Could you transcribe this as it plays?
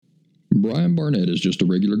Brian Barnett is just a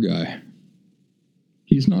regular guy.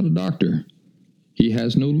 He's not a doctor. He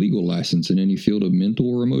has no legal license in any field of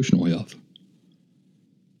mental or emotional health.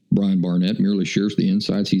 Brian Barnett merely shares the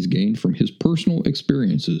insights he's gained from his personal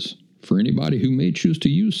experiences for anybody who may choose to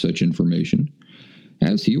use such information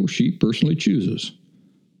as he or she personally chooses,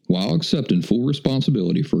 while accepting full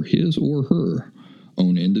responsibility for his or her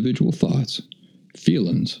own individual thoughts,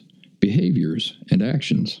 feelings, behaviors, and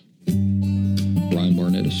actions. Brian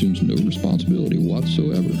Barnett assumes no responsibility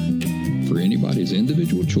whatsoever for anybody's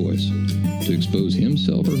individual choice to expose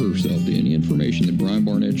himself or herself to any information that Brian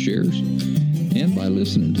Barnett shares, and by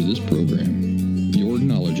listening to this program, you're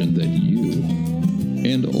acknowledging that you,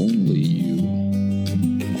 and only you,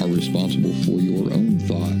 are responsible for your own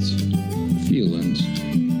thoughts, feelings,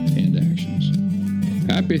 and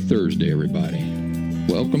actions. Happy Thursday, everybody.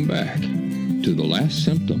 Welcome back to The Last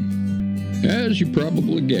Symptom. As you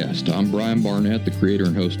probably guessed, I'm Brian Barnett, the creator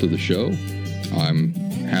and host of the show. I'm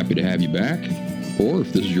happy to have you back, or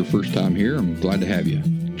if this is your first time here, I'm glad to have you.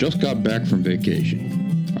 Just got back from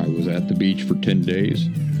vacation. I was at the beach for 10 days,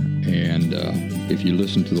 and if you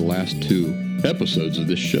listen to the last 2 episodes of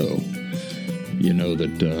this show, you know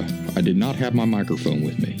that I did not have my microphone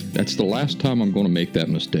with me. That's the last time I'm going to make that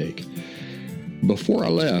mistake. Before I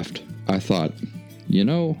left, I thought,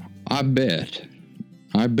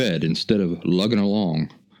 I bet instead of lugging along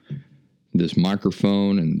this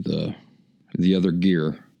microphone and the other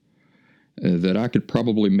gear, that I could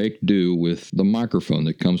probably make do with the microphone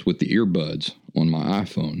that comes with the earbuds on my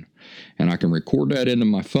iPhone. And I can record that into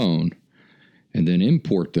my phone and then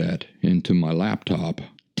import that into my laptop,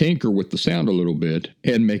 tinker with the sound a little bit,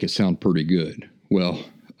 and make it sound pretty good. Well,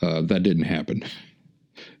 that didn't happen.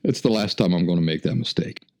 It's the last time I'm going to make that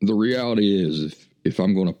mistake. The reality is, if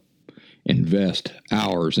I'm going to invest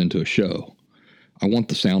hours into a show, I want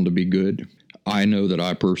the sound to be good. I know that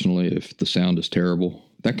I personally, if the sound is terrible,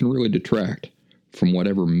 that can really detract from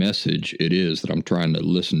whatever message it is that I'm trying to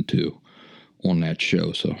listen to on that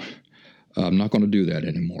show. So I'm not going to do that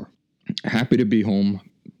anymore. Happy to be home,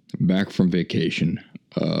 back from vacation.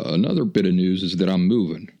 Another bit of news is that I'm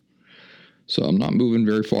moving. So I'm not moving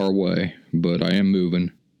very far away, but I am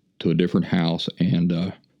moving to a different house,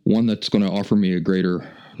 and one that's going to offer me a greater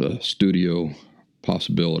studio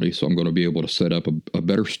possibility. So I'm going to be able to set up a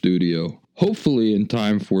better studio, hopefully in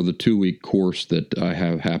time for the 2-week course that I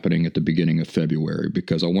have happening at the beginning of February,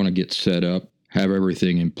 because I want to get set up, have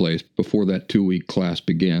everything in place before that 2-week class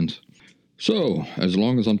begins. So, as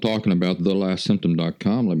long as I'm talking about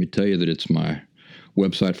thelastsymptom.com, let me tell you that it's my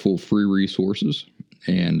website full of free resources,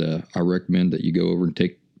 and I recommend that you go over and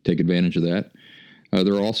take advantage of that.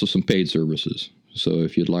 There are also some paid services. So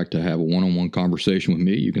if you'd like to have a one-on-one conversation with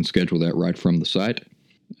me, you can schedule that right from the site.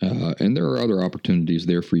 And there are other opportunities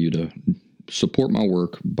there for you to support my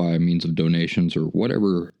work by means of donations or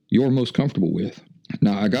whatever you're most comfortable with.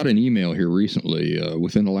 Now, I got an email here recently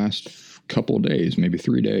within the last couple of days, maybe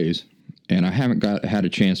 3 days, and I haven't had a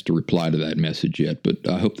chance to reply to that message yet, but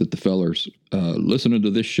I hope that the fellers listening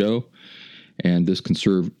to this show, and this can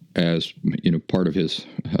serve as part of his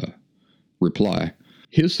reply.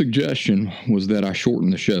 His suggestion was that I shorten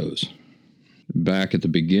the shows. Back at the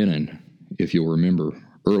beginning, if you'll remember,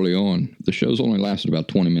 early on, the shows only lasted about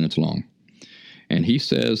 20 minutes long. And he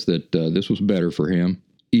says that this was better for him,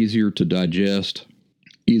 easier to digest,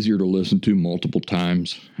 easier to listen to multiple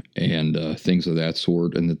times, and things of that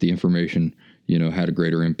sort, and that the information, had a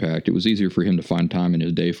greater impact. It was easier for him to find time in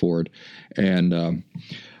his day for it. And,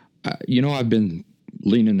 I've been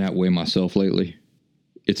leaning that way myself lately.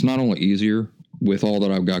 It's not only easier with all that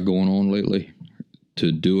I've got going on lately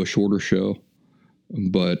to do a shorter show,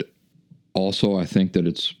 but also I think that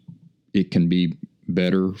it can be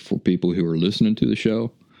better for people who are listening to the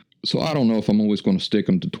show. So I don't know if I'm always going to stick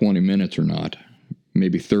them to 20 minutes or not.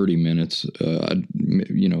 Maybe 30 minutes,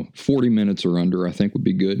 40 minutes or under I think would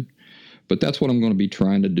be good. But that's what I'm going to be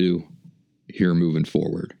trying to do here moving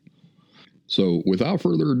forward. So without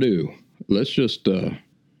further ado, let's just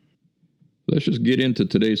get into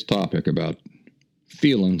today's topic about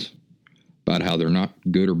feelings, about how they're not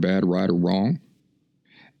good or bad, right or wrong.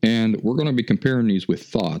 And we're going to be comparing these with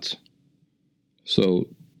thoughts. So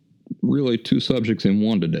really 2 subjects in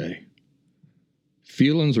one today.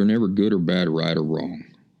 Feelings are never good or bad, right or wrong.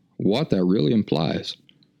 What that really implies.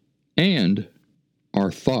 And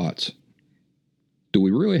our thoughts. Do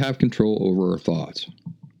we really have control over our thoughts?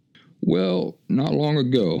 Well, not long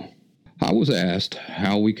ago, I was asked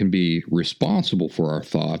how we can be responsible for our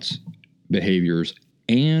thoughts, behaviors,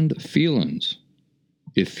 and feelings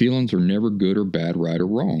if feelings are never good or bad, right or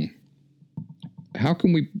wrong. How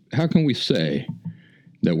can we say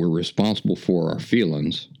that we're responsible for our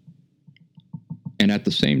feelings and at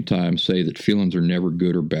the same time say that feelings are never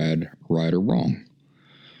good or bad, right or wrong?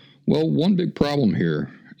 Well, one big problem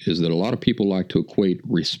here is that a lot of people like to equate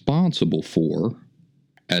responsible for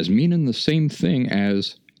as meaning the same thing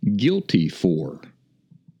as guilty for.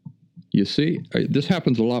 You see, this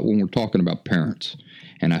happens a lot when we're talking about parents,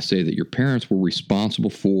 and I say that your parents were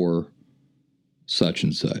responsible for such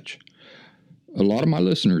and such. A lot of my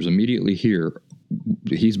listeners immediately hear,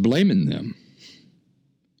 he's blaming them.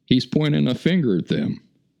 He's pointing a finger at them.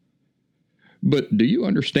 But do you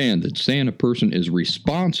understand that saying a person is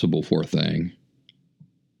responsible for a thing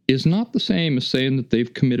is not the same as saying that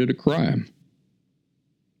they've committed a crime?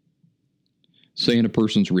 Saying a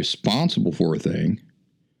person's responsible for a thing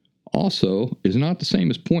also is not the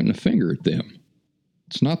same as pointing a finger at them.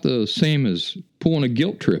 It's not the same as pulling a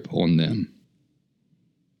guilt trip on them.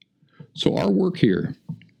 So our work here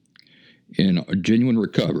in a genuine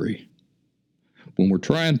recovery, when we're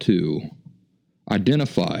trying to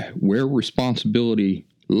identify where responsibility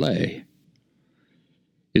lay,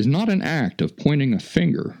 is not an act of pointing a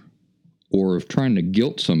finger or of trying to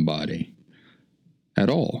guilt somebody at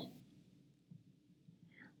all.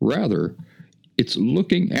 Rather, it's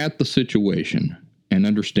looking at the situation and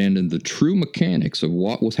understanding the true mechanics of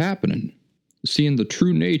what was happening, seeing the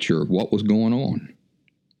true nature of what was going on,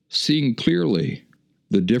 seeing clearly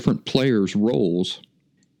the different players' roles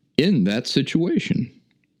in that situation.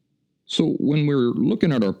 So when we're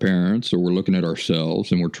looking at our parents or we're looking at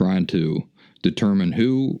ourselves and we're trying to determine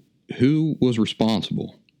who was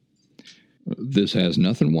responsible, this has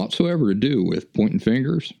nothing whatsoever to do with pointing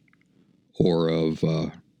fingers or of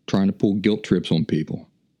trying to pull guilt trips on people.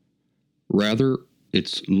 Rather,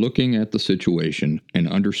 it's looking at the situation and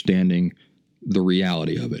understanding the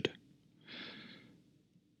reality of it.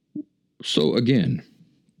 So again,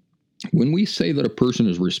 when we say that a person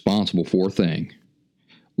is responsible for a thing,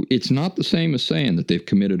 it's not the same as saying that they've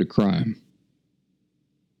committed a crime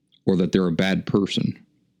or that they're a bad person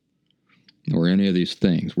or any of these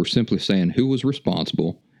things. We're simply saying who was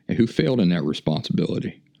responsible and who failed in that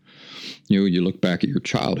responsibility. You look back at your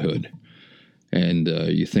childhood and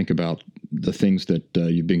you think about the things that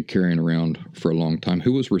you've been carrying around for a long time.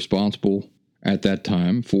 Who was responsible at that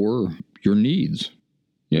time for your needs?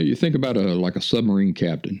 You think about like a submarine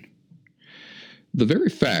captain. The very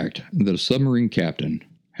fact that a submarine captain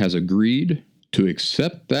has agreed to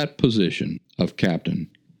accept that position of captain,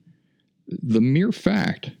 the mere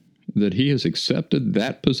fact that he has accepted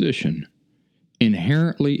that position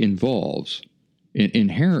inherently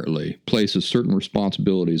places certain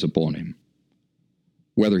responsibilities upon him,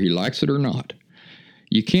 whether he likes it or not.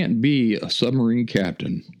 You can't be a submarine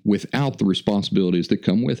captain without the responsibilities that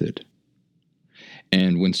come with it.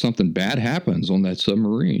 And when something bad happens on that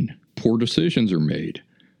submarine, poor decisions are made.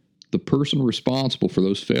 The person responsible for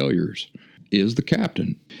those failures is the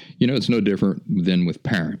captain. It's no different than with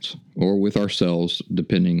parents or with ourselves,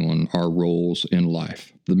 depending on our roles in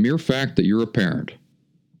life. The mere fact that you're a parent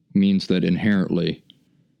means that inherently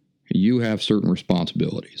you have certain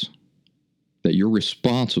responsibilities, that you're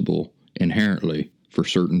responsible inherently for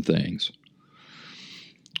certain things.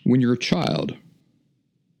 When you're a child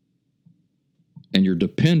and you're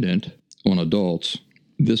dependent on adults,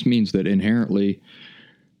 this means that inherently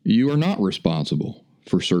you are not responsible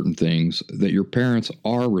for certain things, that your parents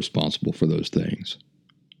are responsible for those things.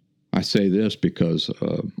 I say this because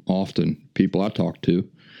often people I talk to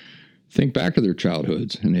think back to their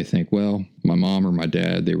childhoods and they think, well, my mom or my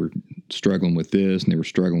dad, they were struggling with this and they were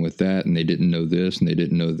struggling with that and they didn't know this and they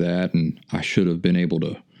didn't know that, and I should have been able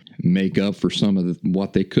to make up for some of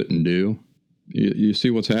what they couldn't do. You see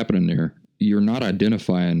what's happening there? You're not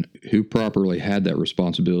identifying who properly had that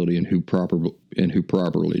responsibility and who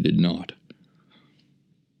properly did not.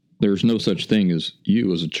 There's no such thing as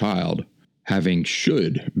you as a child having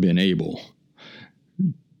should been able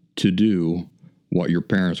to do what your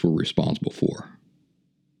parents were responsible for.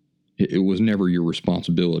 It was never your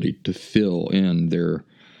responsibility to fill in their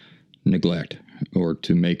neglect or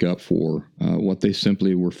to make up for what they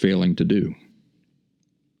simply were failing to do.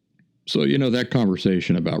 So, that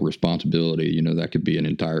conversation about responsibility, that could be an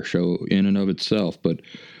entire show in and of itself. But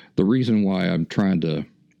the reason why I'm trying to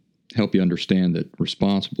help you understand that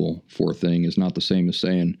responsible for a thing is not the same as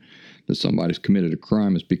saying that somebody's committed a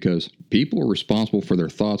crime is because people are responsible for their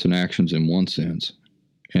thoughts and actions in one sense,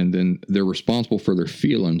 and then they're responsible for their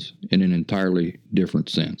feelings in an entirely different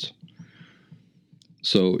sense.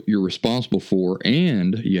 So you're responsible for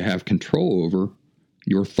and you have control over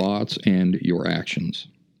your thoughts and your actions.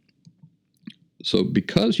 So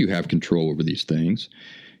because you have control over these things,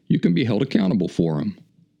 you can be held accountable for them.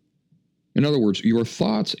 In other words, your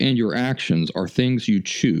thoughts and your actions are things you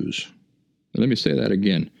choose. Let me say that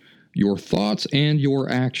again. Your thoughts and your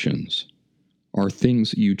actions are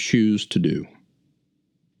things you choose to do.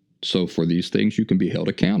 So for these things, you can be held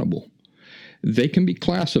accountable. They can be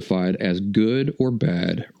classified as good or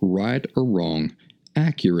bad, right or wrong,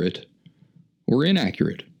 accurate or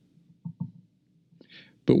inaccurate.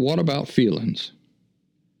 But what about feelings?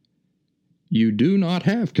 You do not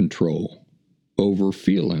have control over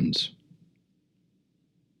feelings.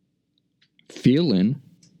 Feeling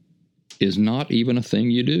is not even a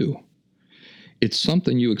thing you do. It's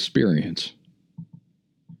something you experience.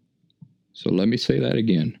 So let me say that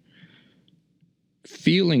again.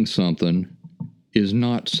 Feeling something is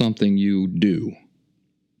not something you do.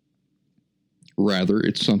 Rather,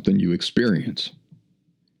 it's something you experience.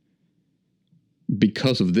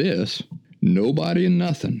 Because of this, nobody and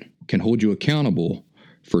nothing can hold you accountable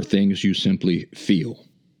for things you simply feel.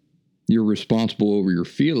 You're responsible over your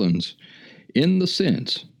feelings in the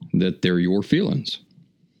sense that they're your feelings.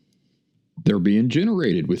 They're being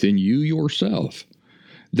generated within you yourself.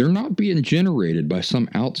 They're not being generated by some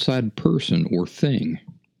outside person or thing.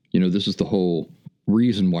 This is the whole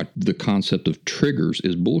reason why the concept of triggers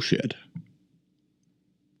is bullshit.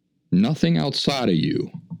 Nothing outside of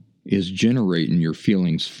you is generating your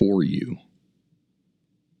feelings for you.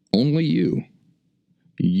 Only you.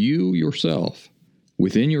 You yourself,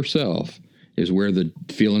 within yourself, is where the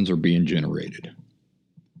feelings are being generated.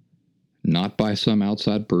 Not by some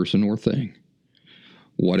outside person or thing.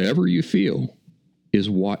 Whatever you feel is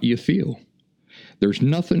what you feel. There's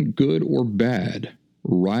nothing good or bad,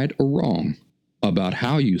 right or wrong, about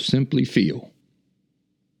how you simply feel.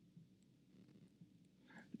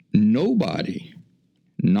 Nobody,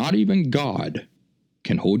 not even God,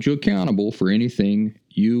 can hold you accountable for anything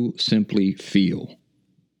you simply feel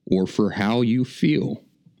or for how you feel.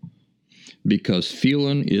 Because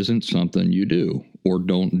feeling isn't something you do or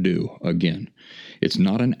don't do. Again, it's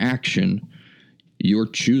not an action you're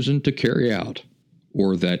choosing to carry out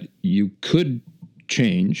or that you could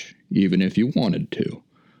change even if you wanted to.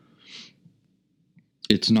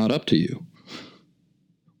 It's not up to you.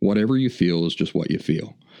 Whatever you feel is just what you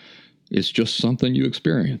feel. It's just something you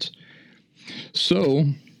experience. So,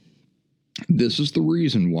 this is the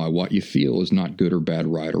reason why what you feel is not good or bad,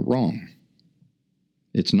 right or wrong.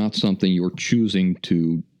 It's not something you're choosing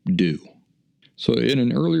to do. So in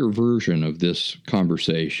an earlier version of this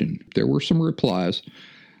conversation, there were some replies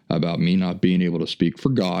about me not being able to speak for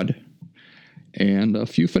God, and a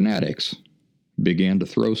few fanatics began to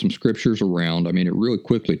throw some scriptures around. I mean, it really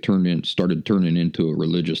quickly started turning into a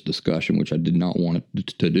religious discussion, which I did not want it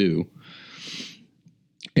to do.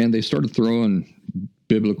 And they started throwing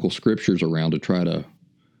biblical scriptures around to try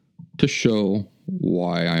to show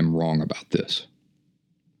why I'm wrong about this.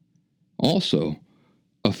 Also,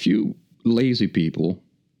 a few lazy people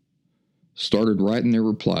started writing their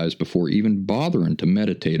replies before even bothering to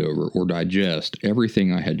meditate over or digest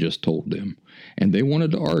everything I had just told them. And they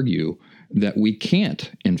wanted to argue that we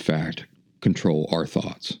can't, in fact, control our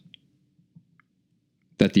thoughts.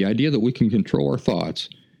 That the idea that we can control our thoughts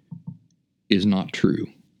is not true.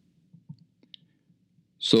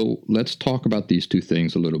 So let's talk about these two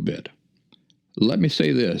things a little bit. Let me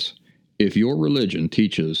say this. If your religion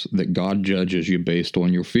teaches that God judges you based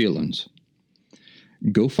on your feelings,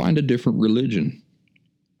 go find a different religion,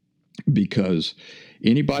 because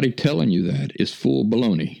anybody telling you that is full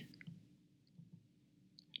baloney.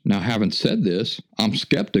 Now, having said this, I'm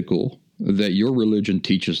skeptical that your religion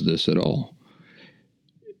teaches this at all.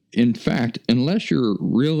 In fact, unless you're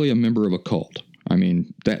really a member of a cult, I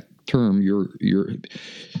mean, that term,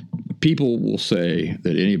 people will say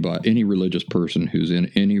that any religious person who's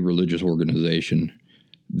in any religious organization,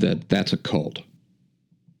 that's a cult.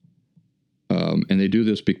 And they do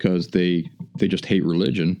this because they just hate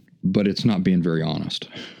religion, but it's not being very honest.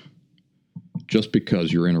 Just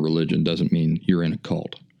because you're in a religion doesn't mean you're in a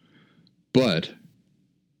cult. But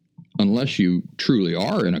unless you truly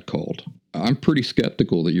are in a cult, I'm pretty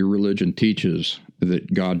skeptical that your religion teaches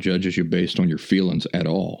that God judges you based on your feelings at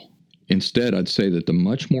all. Instead, I'd say that the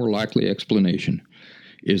much more likely explanation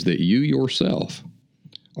is that you yourself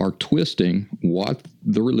are twisting what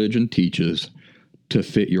the religion teaches to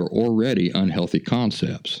fit your already unhealthy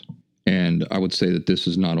concepts. And I would say that this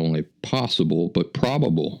is not only possible, but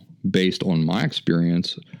probable based on my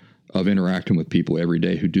experience of interacting with people every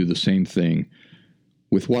day who do the same thing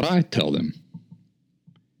with what I tell them.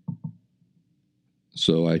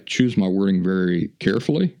 So I choose my wording very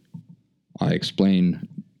carefully. I explain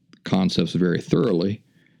concepts very thoroughly.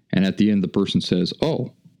 And at the end, the person says,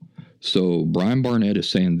 oh, so Brian Barnett is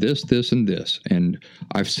saying this, this, and this. And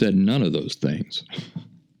I've said none of those things.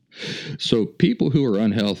 So people who are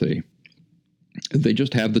unhealthy They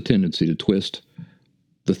just have the tendency to twist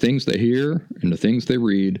the things they hear and the things they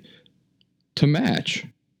read to match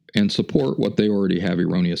and support what they already have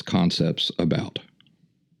erroneous concepts about.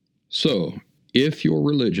 So, if your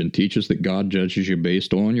religion teaches that God judges you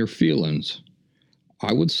based on your feelings,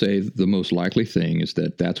 I would say the most likely thing is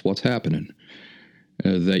that that's what's happening.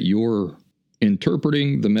 That you're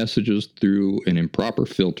interpreting the messages through an improper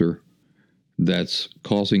filter that's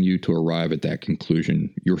causing you to arrive at that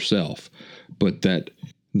conclusion yourself, but that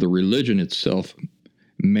the religion itself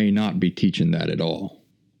may not be teaching that at all.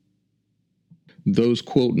 Those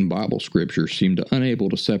quoting Bible scriptures seemed unable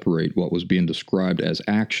to separate what was being described as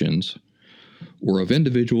actions or of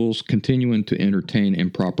individuals continuing to entertain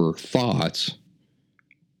improper thoughts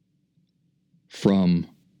from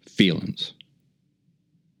feelings.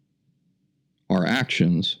 Our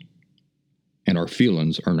actions and our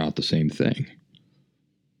feelings are not the same thing.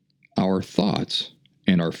 Our thoughts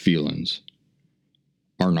and our feelings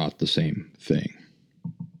are not the same thing.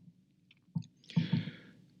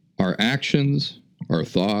 Our actions, our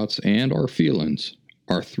thoughts, and our feelings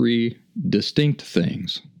are three distinct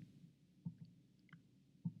things.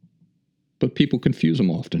 But people confuse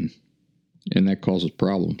them often, and that causes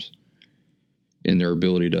problems in their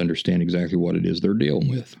ability to understand exactly what it is they're dealing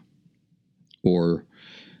with, or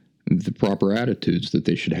the proper attitudes that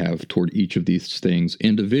they should have toward each of these things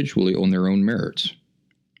individually on their own merits.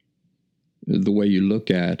 The way you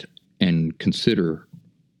look at and consider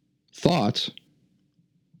thoughts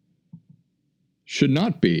should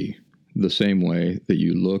not be the same way that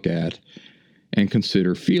you look at and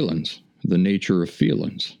consider feelings, the nature of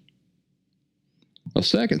feelings. A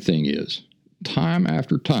second thing is, time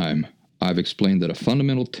after time, I've explained that a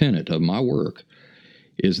fundamental tenet of my work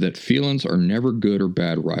is that feelings are never good or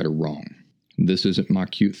bad, right or wrong. This isn't my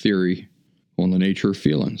cute theory on the nature of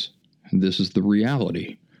feelings. This is the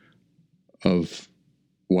reality of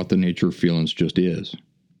what the nature of feelings just is.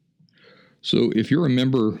 So if you're a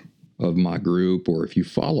member of my group, or if you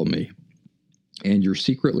follow me, and you're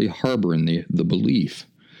secretly harboring the belief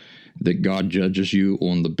that God judges you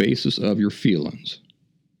on the basis of your feelings,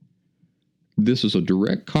 this is a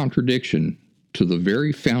direct contradiction to the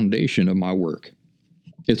very foundation of my work.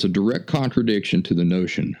 It's a direct contradiction to the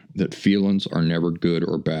notion that feelings are never good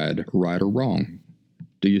or bad, right or wrong.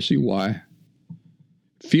 Do you see why?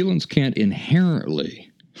 Feelings can't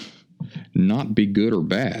inherently not be good or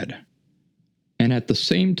bad, and at the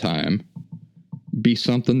same time be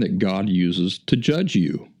something that God uses to judge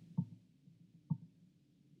you.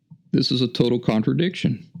 This is a total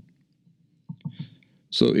contradiction.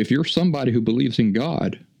 So if you're somebody who believes in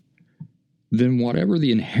God, then whatever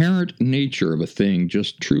the inherent nature of a thing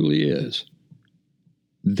just truly is,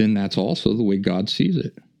 then that's also the way God sees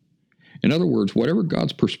it. In other words, whatever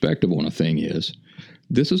God's perspective on a thing is,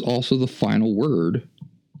 this is also the final word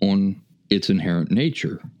on its inherent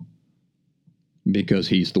nature, because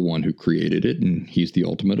He's the one who created it and He's the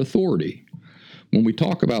ultimate authority. When we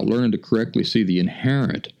talk about learning to correctly see the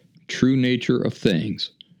inherent, true nature of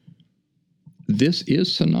things, this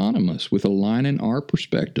is synonymous with aligning our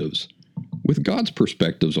perspectives with God's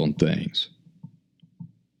perspectives on things.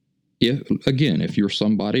 If you're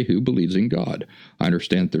somebody who believes in God, I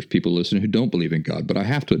understand that there's people listening who don't believe in God, but I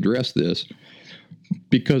have to address this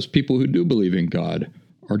because people who do believe in God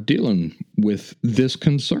are dealing with this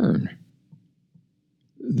concern.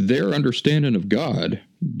 Their understanding of God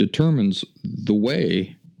determines the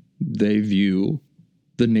way they view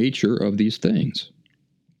the nature of these things.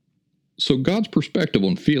 So God's perspective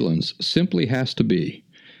on feelings simply has to be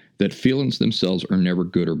that feelings themselves are never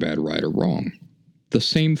good or bad, right or wrong. The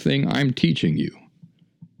same thing I'm teaching you.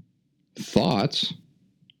 Thoughts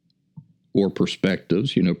or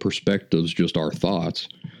perspectives, perspectives just are thoughts,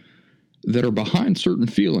 that are behind certain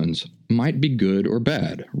feelings might be good or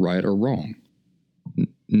bad, right or wrong.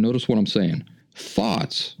 Notice what I'm saying.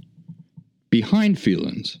 Thoughts behind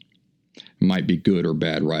feelings might be good or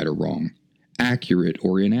bad, right or wrong, accurate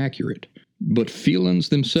or inaccurate, but feelings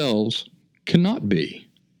themselves cannot be.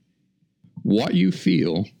 What you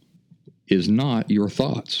feel is not your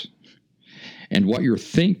thoughts, and what you're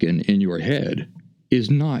thinking in your head is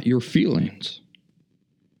not your feelings.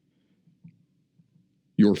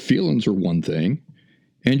 Your feelings are one thing,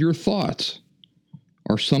 and your thoughts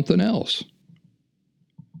are something else.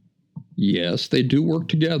 Yes, they do work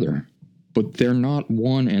together, but they're not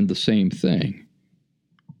one and the same thing.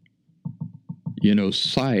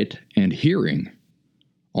 Sight and hearing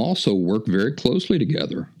also work very closely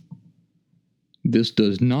together. This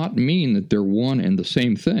does not mean that they're one and the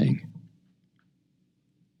same thing.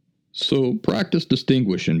 So practice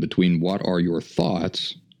distinguishing between what are your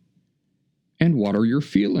thoughts and what are your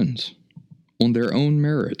feelings on their own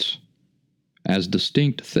merits as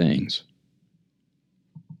distinct things.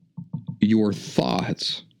 Your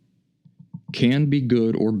thoughts can be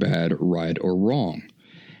good or bad, right or wrong.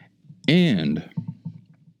 And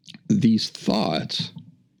these thoughts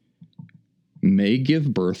may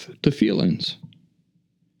give birth to feelings.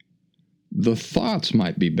 The thoughts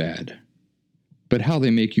might be bad, but how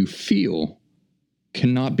they make you feel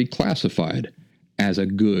cannot be classified as a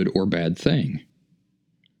good or bad thing.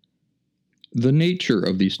 The nature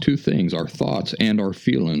of these two things, our thoughts and our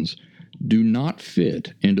feelings, do not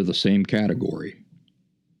fit into the same category.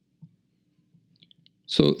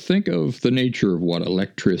 So think of the nature of what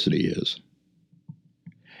electricity is.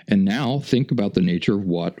 And now think about the nature of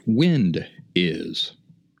what wind is.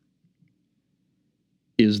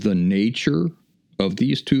 Is the nature of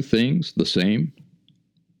these two things the same?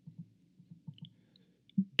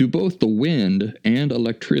 Do both the wind and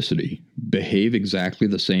electricity behave exactly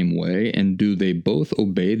the same way, and do they both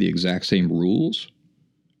obey the exact same rules?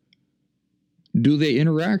 Do they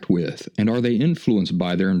interact with and are they influenced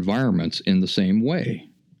by their environments in the same way?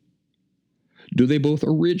 Do they both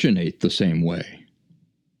originate the same way?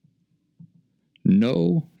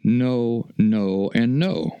 No, no, no, and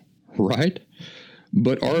no, right?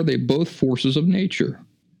 But are they both forces of nature?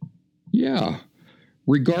 Yeah.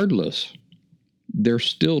 Regardless, they're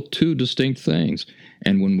still two distinct things.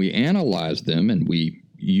 And when we analyze them and we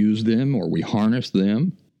use them or we harness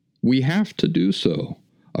them, we have to do so,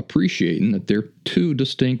 appreciating that they're two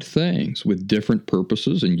distinct things with different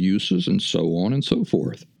purposes and uses and so on and so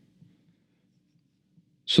forth.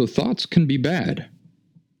 So thoughts can be bad.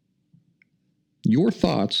 Your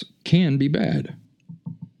thoughts can be bad.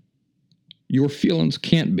 Your feelings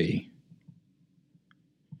can't be.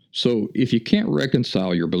 So if you can't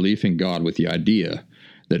reconcile your belief in God with the idea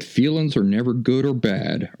that feelings are never good or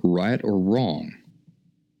bad, right or wrong,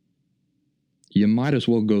 you might as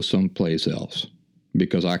well go someplace else,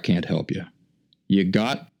 because I can't help you. You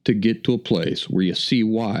got to get to a place where you see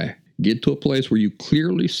why. Get to a place where you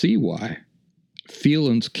clearly see why.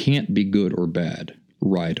 Feelings can't be good or bad,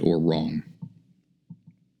 right or wrong.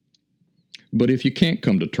 But if you can't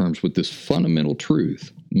come to terms with this fundamental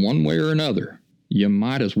truth, one way or another, you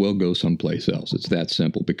might as well go someplace else. It's that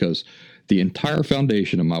simple, because the entire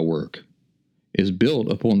foundation of my work is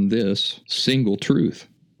built upon this single truth.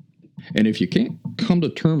 And if you can't come to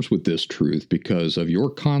terms with this truth because of your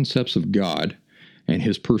concepts of God and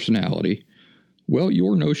His personality, well,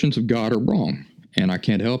 your notions of God are wrong, and I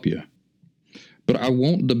can't help you. But I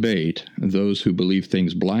won't debate those who believe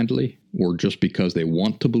things blindly, or just because they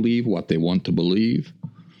want to believe what they want to believe,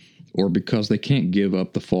 or because they can't give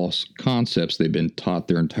up the false concepts they've been taught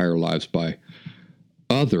their entire lives by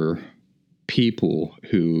other people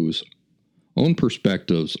whose own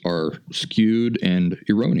perspectives are skewed and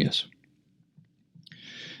erroneous.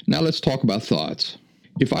 Now let's talk about thoughts.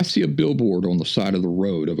 If I see a billboard on the side of the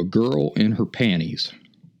road of a girl in her panties,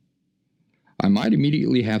 I might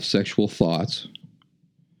immediately have sexual thoughts,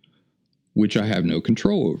 which I have no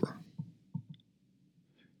control over.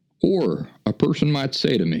 Or a person might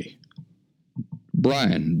say to me,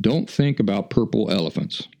 Brian, don't think about purple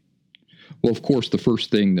elephants. Well, of course, the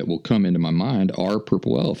first thing that will come into my mind are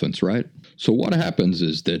purple elephants, right? So what happens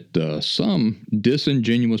is that some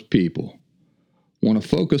disingenuous people want to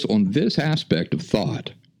focus on this aspect of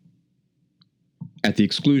thought at the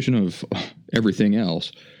exclusion of everything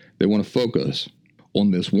else. They want to focus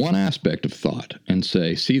on this one aspect of thought and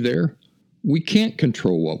say, see there, we can't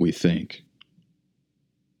control what we think.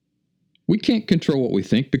 We can't control what we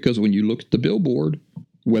think because when you look at the billboard,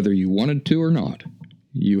 whether you wanted to or not,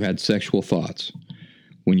 you had sexual thoughts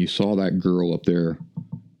when you saw that girl up there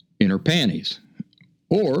in her panties.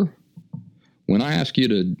 Or when I ask you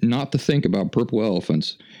to not to think about purple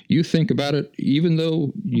elephants, you think about it even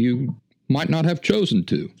though you might not have chosen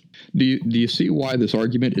to. Do you see why this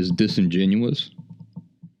argument is disingenuous?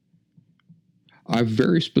 I've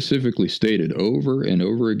very specifically stated over and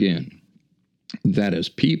over again that as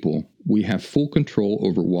people, we have full control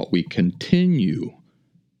over what we continue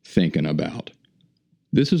thinking about.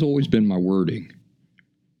 This has always been my wording.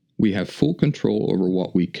 We have full control over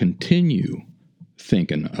what we continue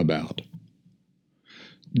thinking about.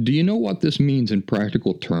 Do you know what this means in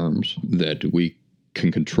practical terms, that we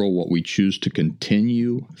can control what we choose to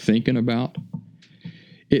continue thinking about?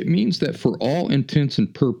 It means that for all intents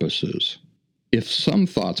and purposes, if some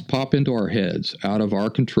thoughts pop into our heads out of our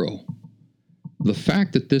control, the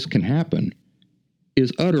fact that this can happen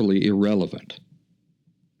is utterly irrelevant.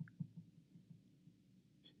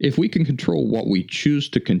 If we can control what we choose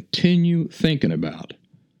to continue thinking about,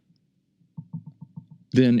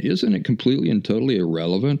 then isn't it completely and totally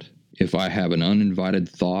irrelevant if I have an uninvited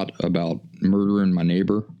thought about murdering my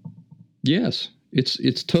neighbor? Yes,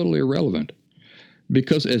 it's totally irrelevant.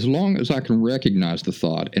 Because as long as I can recognize the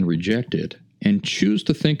thought and reject it and choose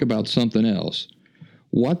to think about something else,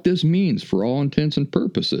 what this means for all intents and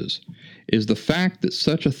purposes is the fact that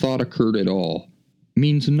such a thought occurred at all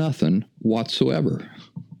means nothing whatsoever.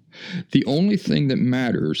 The only thing that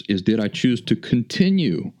matters is, did I choose to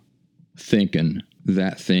continue thinking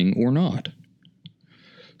that thing or not?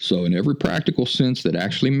 So in every practical sense that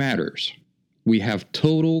actually matters, we have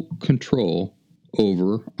total control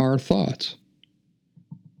over our thoughts.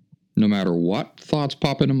 No matter what thoughts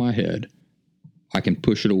pop into my head, I can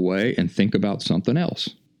push it away and think about something else.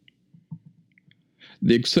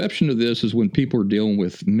 The exception to this is when people are dealing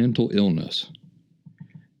with mental illness.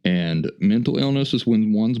 And mental illness is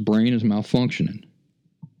when one's brain is malfunctioning.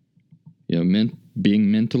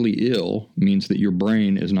 Being mentally ill means that your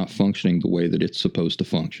brain is not functioning the way that it's supposed to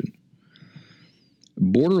function.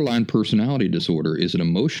 Borderline personality disorder is an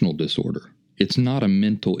emotional disorder. It's not a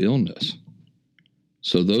mental illness.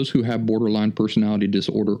 So those who have borderline personality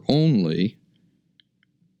disorder only,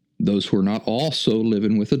 those who are not also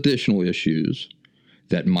living with additional issues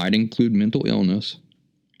that might include mental illness,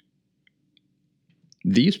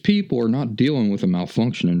 these people are not dealing with a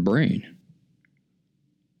malfunctioning brain.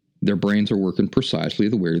 Their brains are working precisely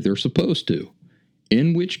the way they're supposed to,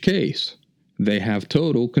 in which case they have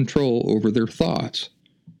total control over their thoughts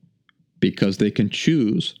because they can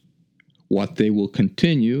choose what they will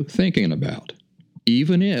continue thinking about.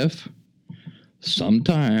 Even if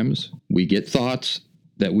sometimes we get thoughts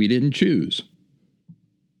that we didn't choose,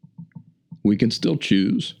 we can still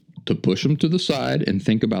choose to push them to the side and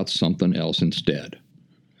think about something else instead.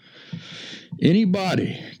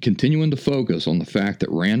 Anybody continuing to focus on the fact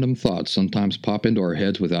that random thoughts sometimes pop into our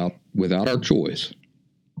heads without our choice,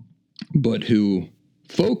 but who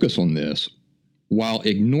focus on this while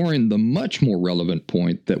ignoring the much more relevant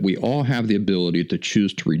point that we all have the ability to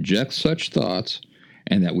choose to reject such thoughts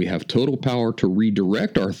and that we have total power to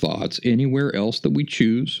redirect our thoughts anywhere else that we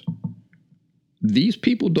choose, these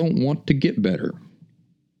people don't want to get better.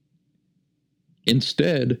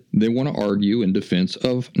 Instead, they want to argue in defense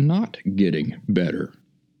of not getting better.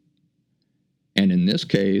 And in this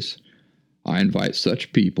case, I invite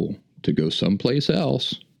such people to go someplace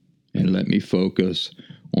else and let me focus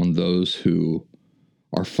on those who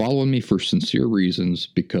are following me for sincere reasons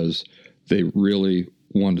because they really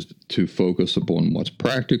wanted to focus upon what's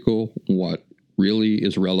practical, what really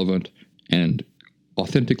is relevant, and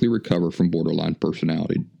authentically recover from borderline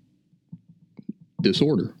personality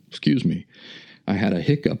disorder. Excuse me. I had a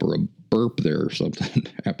hiccup or a burp there or something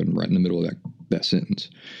happened right in the middle of that sentence.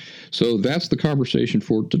 So that's the conversation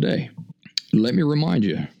for today. Let me remind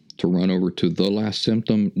you to run over to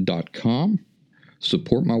thelastsymptom.com.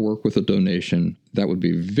 Support my work with a donation. That would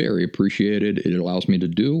be very appreciated. It allows me to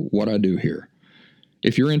do what I do here.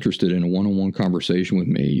 If you're interested in a one-on-one conversation with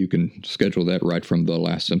me, you can schedule that right from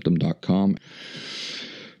thelastsymptom.com.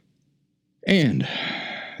 And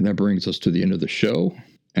that brings us to the end of the show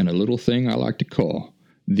and a little thing I like to call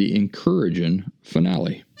the encouraging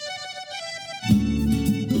finale.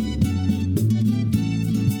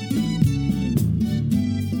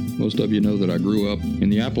 Most of you know that I grew up in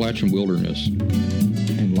the Appalachian wilderness,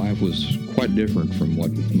 and life was quite different from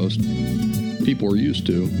what most people are used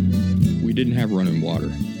to. We didn't have running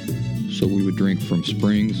water, so we would drink from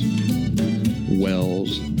springs,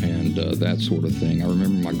 wells, and that sort of thing. I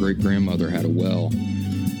remember my great-grandmother had a well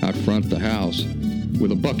out front of the house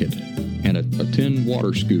with a bucket and a tin water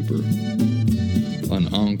scooper.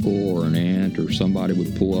 An uncle or an aunt or somebody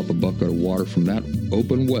would pull up a bucket of water from that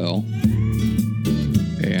open well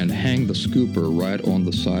and hang the scooper right on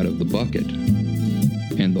the side of the bucket.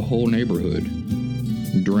 And the whole neighborhood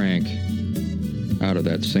drank out of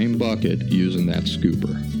that same bucket using that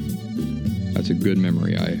scooper. That's a good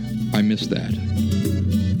memory. I miss that.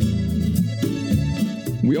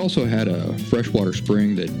 We also had a freshwater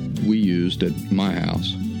spring that we used at my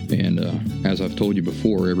house. And as I've told you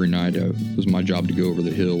before, every night it was my job to go over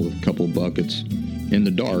the hill with a couple of buckets in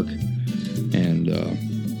the dark and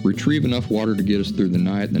retrieve enough water to get us through the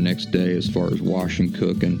night and the next day as far as washing,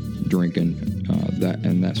 cooking, drinking,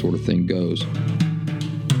 that sort of thing goes.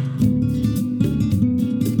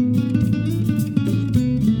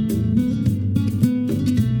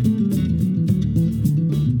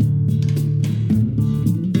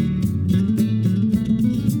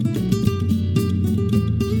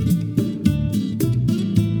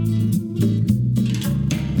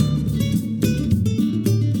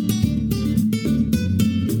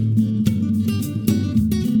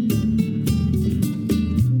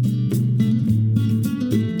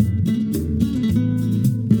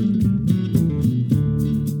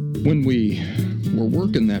 When we were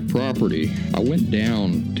working that property, I went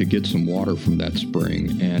down to get some water from that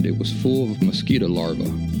spring, and it was full of mosquito larvae,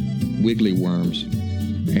 wiggly worms.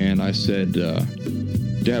 And I said,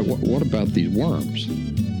 Dad, what about these worms?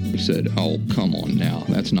 He said, oh, come on now,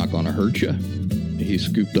 that's not going to hurt you. He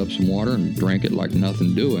scooped up some water and drank it like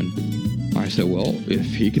nothing doing. I said, well,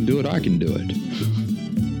 if he can do it, I can do it.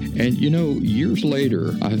 And years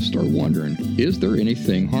later, I started wondering, is there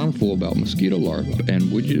anything harmful about mosquito larvae?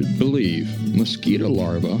 And would you believe, mosquito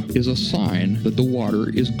larvae is a sign that the water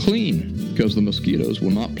is clean, because the mosquitoes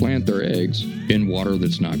will not plant their eggs in water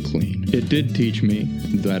that's not clean. It did teach me,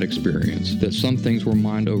 that experience, that some things were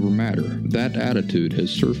mind over matter. That attitude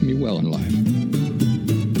has served me well in life.